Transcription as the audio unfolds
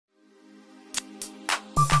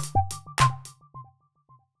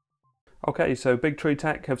Okay, so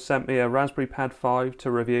Bigtreetech have sent me a Raspberry Pi 5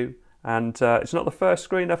 to review, and it's not the first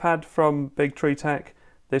screen I've had from Bigtreetech.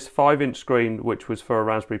 This 5-inch screen, which was for a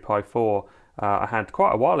Raspberry Pi 4, I had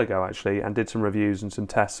quite a while ago actually, and did some reviews and some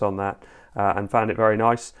tests on that, and found it very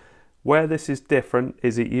nice. Where this is different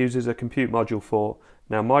is it uses a Compute Module 4.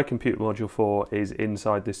 Now my Compute Module 4 is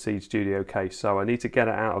inside this Seed Studio case, so I need to get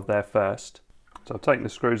it out of there first. So I've taken the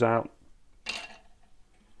screws out,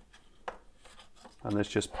 and this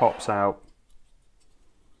just pops out,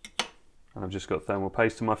 and I've just got thermal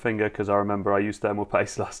paste on my finger because I remember I used thermal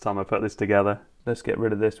paste last time I put this together. Let's get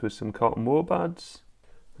rid of this with some cotton wool buds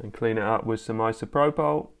and clean it up with some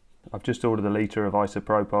isopropyl. I've just ordered a litre of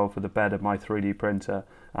isopropyl for the bed of my 3D printer,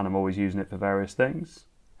 and I'm always using it for various things.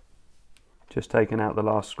 Just taking out the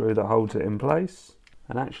last screw that holds it in place,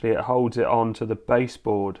 and actually it holds it onto the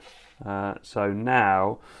baseboard. So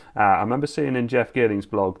now, I remember seeing in Jeff Geerling's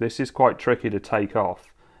blog, this is quite tricky to take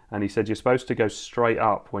off, and he said you're supposed to go straight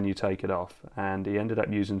up when you take it off, and he ended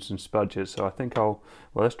up using some spudgers, so I think well,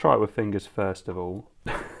 let's try it with fingers first of all.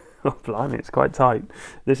 Oh blimey, it's quite tight.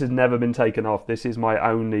 This has never been taken off. This is my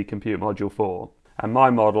only Compute Module 4, and my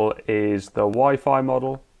model is the Wi-Fi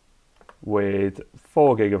model with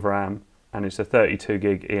 4 gig of RAM, and it's a 32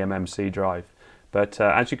 gig eMMC drive. But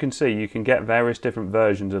as you can see, you can get various different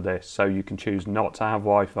versions of this. So you can choose not to have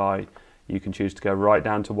Wi-Fi, you can choose to go right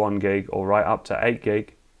down to 1 gig or right up to 8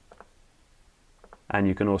 gig. And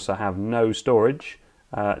you can also have no storage.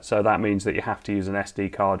 So that means that you have to use an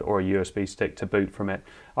SD card or a USB stick to boot from it.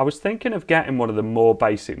 I was thinking of getting one of the more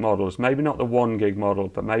basic models, maybe not the 1 gig model,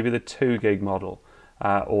 but maybe the 2 gig model.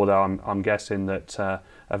 Although I'm guessing that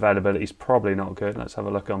availability is probably not good. Let's have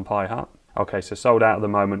a look on Pi Hut. Okay, so sold out at the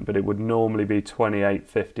moment, but it would normally be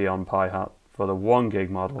 $28.50 on Pi Hut for the 1 gig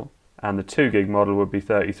model, and the 2 gig model would be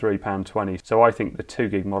 £33.20. So I think the 2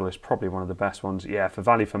 gig model is probably one of the best ones. Yeah, for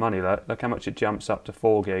value for money, look how much it jumps up to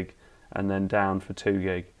 4 gig and then down for 2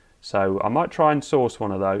 gig. So I might try and source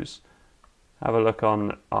one of those. Have a look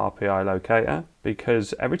on RPI Locator,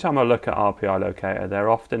 because every time I look at RPI Locator, there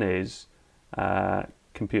often is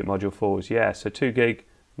Compute Module 4s. Yeah, so 2 gig.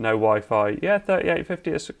 No Wi-Fi, yeah, $38.50,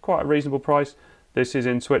 it's quite a reasonable price. This is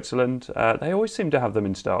in Switzerland. They always seem to have them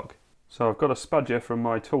in stock. So I've got a spudger from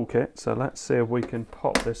my toolkit, so let's see if we can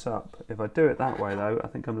pop this up. If I do it that way though, I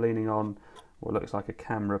think I'm leaning on what looks like a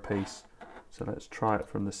camera piece. So let's try it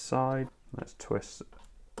from the side. Let's twist.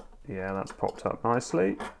 Yeah, that's popped up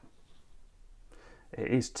nicely. It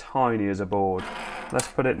is tiny as a board. Let's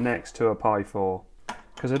put it next to a Pi 4.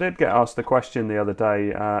 Because I did get asked the question the other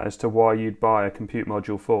day as to why you'd buy a Compute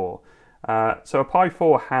Module 4. So a Pi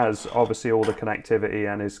 4 has obviously all the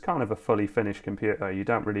connectivity and is kind of a fully finished computer. You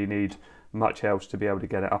don't really need much else to be able to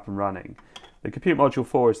get it up and running. The Compute Module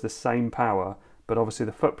 4 is the same power, but obviously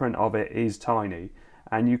the footprint of it is tiny,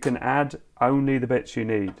 and you can add only the bits you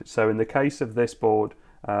need. So in the case of this board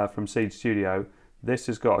from Seed Studio, this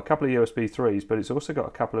has got a couple of USB 3s, but it's also got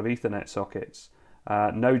a couple of Ethernet sockets.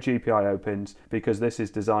 No GPIO pins, because this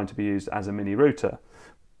is designed to be used as a mini router.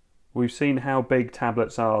 We've seen how big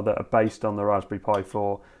tablets are that are based on the Raspberry Pi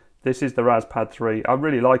 4. This is the Raspbian 3. I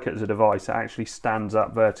really like it as a device. It actually stands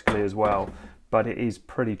up vertically as well, but it is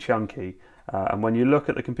pretty chunky. And when you look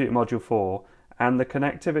at the Compute Module 4 and the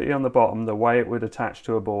connectivity on the bottom, the way it would attach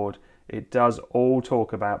to a board, it does all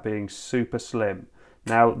talk about being super slim.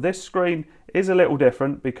 Now this screen is a little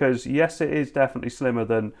different because yes, it is definitely slimmer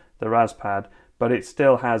than the Raspbian, but it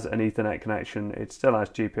still has an Ethernet connection, it still has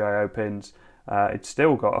GPIO pins, it's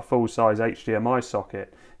still got a full-size HDMI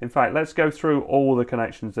socket. In fact, let's go through all the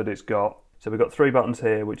connections that it's got. So we've got 3 buttons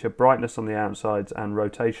here, which are brightness on the outsides and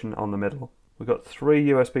rotation on the middle. We've got 3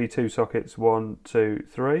 USB 2 sockets, 1, 2,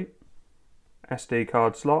 3, SD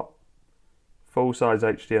card slot, full-size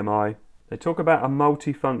HDMI. They talk about a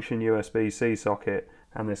multi-function USB-C socket,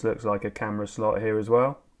 and this looks like a camera slot here as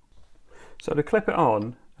well. So to clip it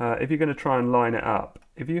on, if you're going to try and line it up,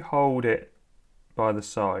 if you hold it by the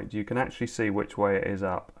side, you can actually see which way it is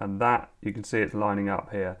up, and that you can see it's lining up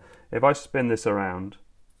here. If I spin this around,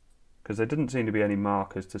 because there didn't seem to be any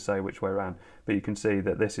markers to say which way around, but you can see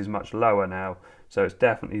that this is much lower now, so it's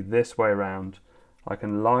definitely this way around. I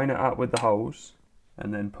can line it up with the holes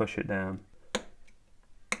and then push it down.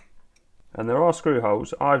 And there are screw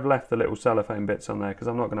holes. I've left the little cellophane bits on there because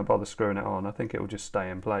I'm not going to bother screwing it on. I think it will just stay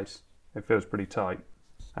in place. It feels pretty tight.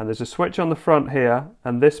 And there's a switch on the front here,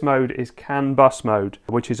 and this mode is CAN bus mode,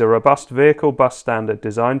 which is a robust vehicle bus standard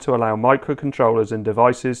designed to allow microcontrollers and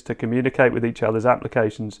devices to communicate with each other's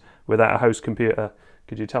applications without a host computer.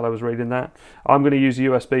 Could you tell I was reading that? I'm going to use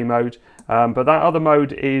USB mode, but that other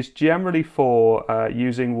mode is generally for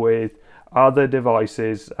using with other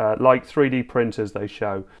devices like 3D printers they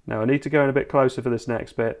show. Now I need to go in a bit closer for this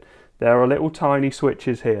next bit. There are little tiny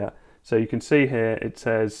switches here. So you can see here it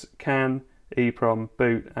says CAN, EEPROM,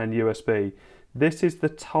 boot and USB. This is the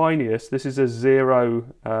tiniest, this is a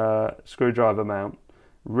 0 screwdriver mount,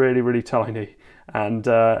 really tiny, and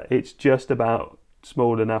it's just about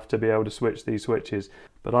small enough to be able to switch these switches,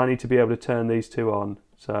 but I need to be able to turn these two on.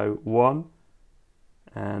 So one,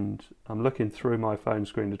 and I'm looking through my phone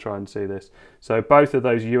screen to try and see this. So both of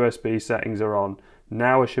those USB settings are on.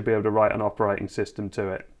 Now I should be able to write an operating system to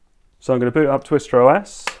it. So I'm going to boot up Twister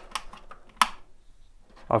OS.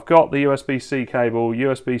 I've got the USB-C cable,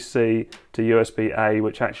 USB-C to USB-A,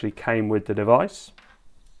 which actually came with the device.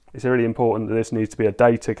 It's really important that this needs to be a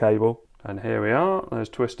data cable. And here we are, there's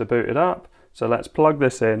Twister booted up. So let's plug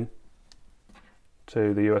this in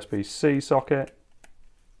to the USB-C socket.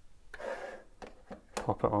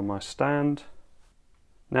 Pop it on my stand.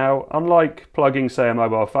 Now, unlike plugging, say, a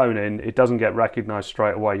mobile phone in, it doesn't get recognized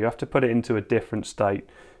straight away. You have to put it into a different state.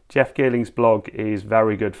 Jeff Geerling's blog is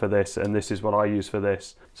very good for this, and this is what I use for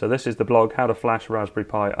this. So this is the blog, How to Flash Raspberry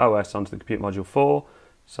Pi OS onto the Compute Module 4.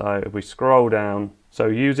 So if we scroll down, so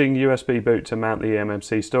using USB boot to mount the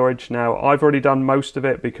eMMC storage. Now I've already done most of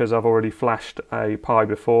it because I've already flashed a Pi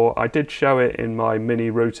before. I did show it in my mini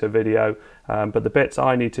router video, but the bits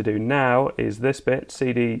I need to do now is this bit,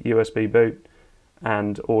 CD USB boot,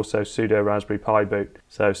 and also sudo Raspberry Pi boot.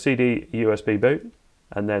 So CD USB boot,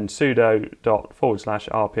 and then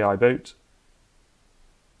sudo./RPI boot.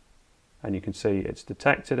 And you can see it's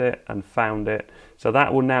detected it and found it. So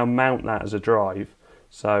that will now mount that as a drive.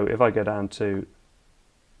 So if I go down to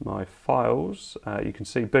my files, you can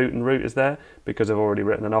see boot and root is there because I've already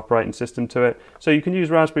written an operating system to it. So you can use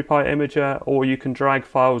Raspberry Pi Imager, or you can drag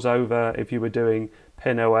files over. If you were doing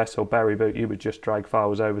PinOS or Berryboot, you would just drag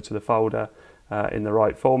files over to the folder in the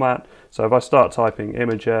right format. So if I start typing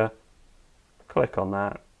Imager, click on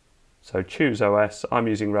that. So choose OS, I'm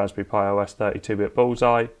using Raspberry Pi OS 32-bit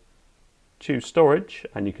Bullseye. Choose storage,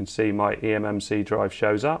 and you can see my eMMC drive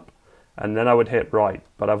shows up. And then I would hit write,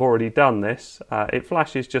 but I've already done this. It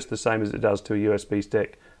flashes just the same as it does to a USB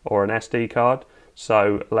stick or an SD card.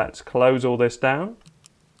 So let's close all this down.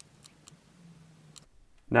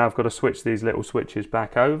 Now I've got to switch these little switches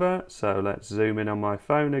back over. So let's zoom in on my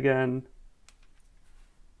phone again.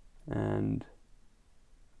 And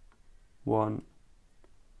 1,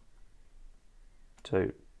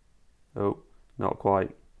 2, oh, not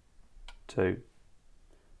quite, 2.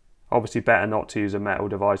 Obviously better not to use a metal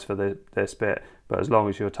device for this bit, but as long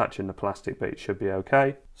as you're touching the plastic bit, it should be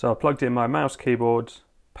okay. So I plugged in my mouse, keyboard,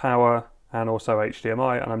 power, and also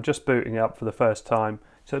HDMI, and I'm just booting up for the first time.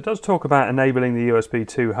 So it does talk about enabling the USB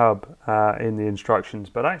 2 hub in the instructions,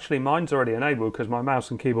 but actually mine's already enabled because my mouse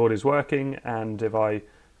and keyboard is working, and if I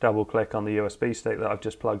double click on the USB stick that I've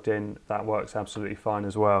just plugged in, that works absolutely fine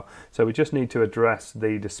as well. So we just need to address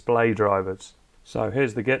the display drivers. So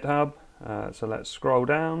here's the GitHub, so let's scroll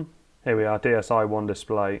down. Here we are, DSi1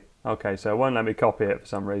 display. Okay, so it won't let me copy it for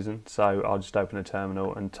some reason, so I'll just open a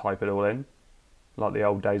terminal and type it all in, like the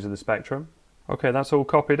old days of the Spectrum. Okay, that's all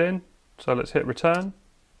copied in, so let's hit return.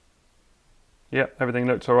 Yep, everything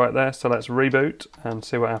looks all right there, so let's reboot and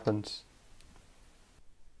see what happens.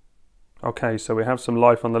 Okay, so we have some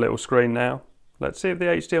life on the little screen now. Let's see if the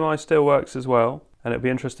HDMI still works as well, and it'll be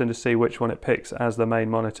interesting to see which one it picks as the main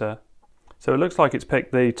monitor. So it looks like it's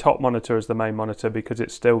picked the top monitor as the main monitor because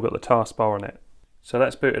it's still got the taskbar on it. So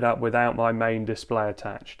let's boot it up without my main display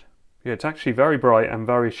attached. Yeah, it's actually very bright and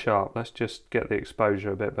very sharp. Let's just get the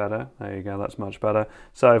exposure a bit better. There you go, that's much better.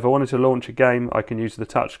 So if I wanted to launch a game, I can use the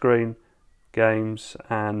touchscreen, games,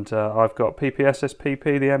 and I've got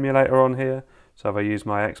PPSSPP, the emulator, on here. So if I use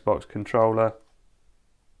my Xbox controller,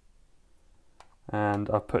 and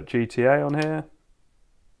I've put GTA on here.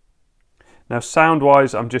 Now sound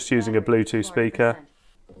wise, I'm just using a Bluetooth speaker.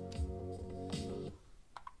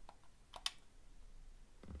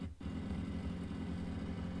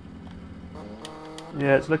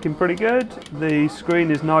 Yeah, it's looking pretty good. The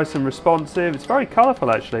screen is nice and responsive. It's very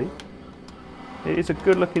colourful actually. It is a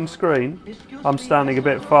good looking screen. I'm standing a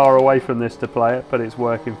bit far away from this to play it, but it's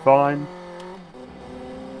working fine.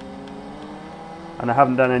 And I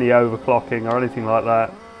haven't done any overclocking or anything like that.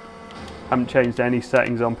 I haven't changed any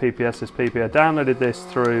settings on PPSSPP. I downloaded this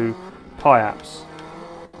through Pi Apps.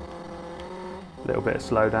 A little bit of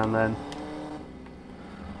slowdown then.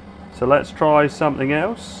 So let's try something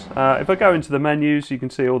else. If I go into the menus, you can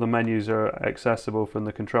see all the menus are accessible from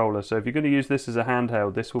the controller. So if you're going to use this as a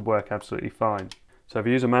handheld, this will work absolutely fine. So if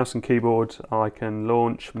you use a mouse and keyboard, I can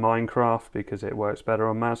launch Minecraft because it works better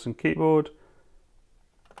on mouse and keyboard.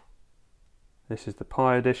 This is the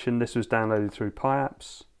Pi edition. This was downloaded through Pi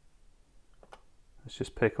Apps. Let's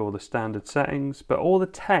just pick all the standard settings, but all the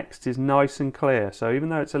text is nice and clear. So even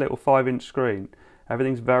though it's a little 5-inch screen,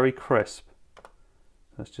 everything's very crisp.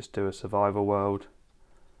 Let's just do a survival world.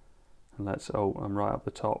 And I'm right up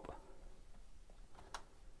the top.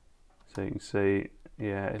 So you can see,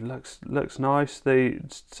 yeah, it looks nice.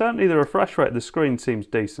 Certainly the refresh rate of the screen seems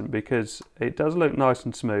decent because it does look nice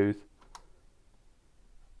and smooth.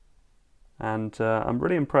 And I'm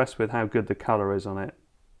really impressed with how good the colour is on it.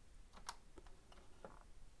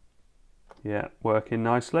 Yeah, working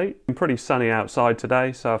nicely. It's pretty sunny outside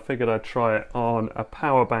today, so I figured I'd try it on a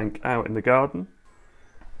power bank out in the garden.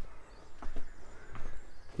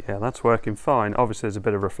 Yeah, that's working fine. Obviously there's a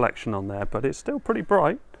bit of reflection on there, but it's still pretty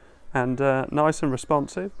bright and nice and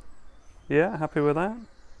responsive. Yeah, happy with that.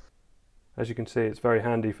 As you can see, it's very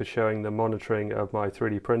handy for showing the monitoring of my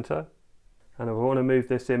 3D printer. And if I want to move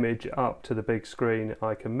this image up to the big screen,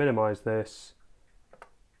 I can minimize this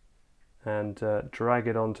and drag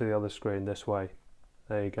it onto the other screen this way.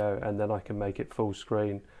 There you go, and then I can make it full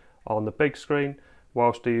screen on the big screen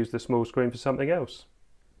whilst I use the small screen for something else.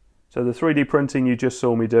 So the 3D printing you just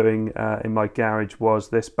saw me doing in my garage was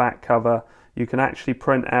this back cover. You can actually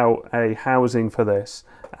print out a housing for this,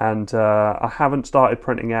 and I haven't started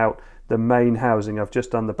printing out the main housing. I've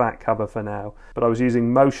just done the back cover for now, but I was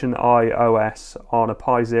using Motion OS on a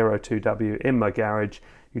Pi 02W in my garage.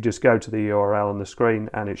 You just go to the URL on the screen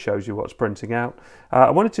and it shows you what's printing out.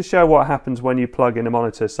 I wanted to show what happens when you plug in a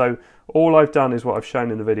monitor. So all I've done is what I've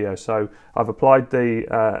shown in the video. So I've applied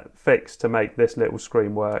the fix to make this little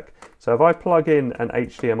screen work. So if I plug in an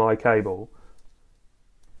HDMI cable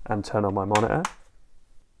and turn on my monitor,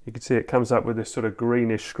 you can see it comes up with this sort of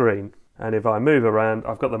greenish screen. And if I move around,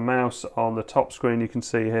 I've got the mouse on the top screen, you can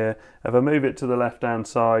see here. If I move it to the left hand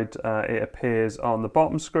side, it appears on the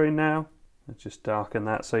bottom screen now. Let's just darken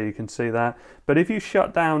that so you can see that. But if you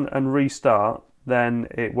shut down and restart, then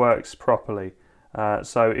it works properly.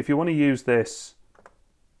 So if you want to use this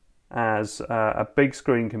as a big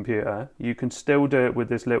screen computer, you can still do it with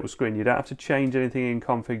this little screen. You don't have to change anything in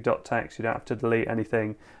config.txt, you don't have to delete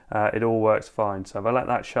anything. It all works fine. So if I let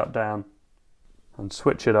that shut down and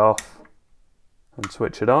switch it off and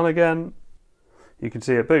switch it on again, you can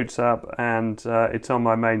see it boots up and it's on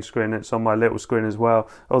my main screen, it's on my little screen as well.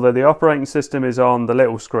 Although the operating system is on the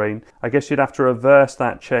little screen, I guess you'd have to reverse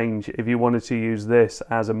that change if you wanted to use this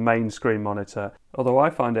as a main screen monitor. Although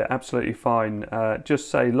I find it absolutely fine,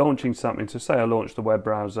 just say launching something, so say I launch the web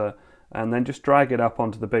browser and then just drag it up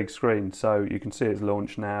onto the big screen so you can see it's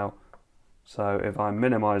launched now. So if I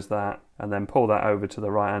minimize that and then pull that over to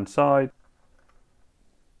the right hand side,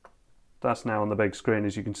 that's now on the big screen,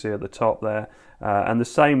 as you can see at the top there. And the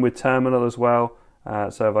same with terminal as well.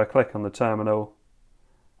 So if I click on the terminal,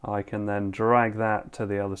 I can then drag that to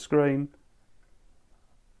the other screen.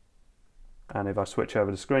 And if I switch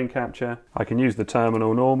over to screen capture, I can use the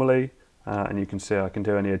terminal normally. And you can see I can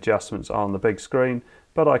do any adjustments on the big screen.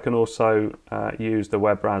 But I can also use the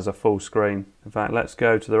web browser full screen. In fact, let's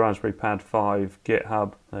go to the Raspberry Pi 5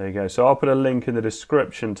 GitHub. There you go. So I'll put a link in the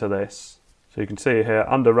description to this. So you can see here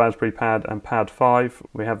under Raspberry Pi and Pi 5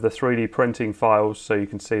 we have the 3D printing files, so you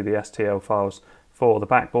can see the STL files for the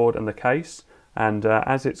backboard and the case. And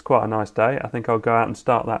as it's quite a nice day, I think I'll go out and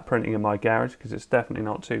start that printing in my garage because it's definitely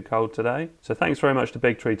not too cold today. So thanks very much to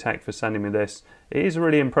Bigtreetech for sending me this. It is a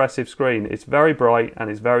really impressive screen. It's very bright and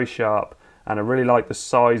it's very sharp, and I really like the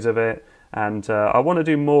size of it. And I want to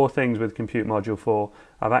do more things with Compute Module 4.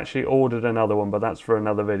 I've actually ordered another one, but that's for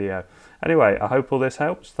another video. Anyway, I hope all this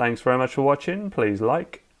helps. Thanks very much for watching. Please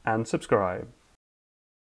like and subscribe.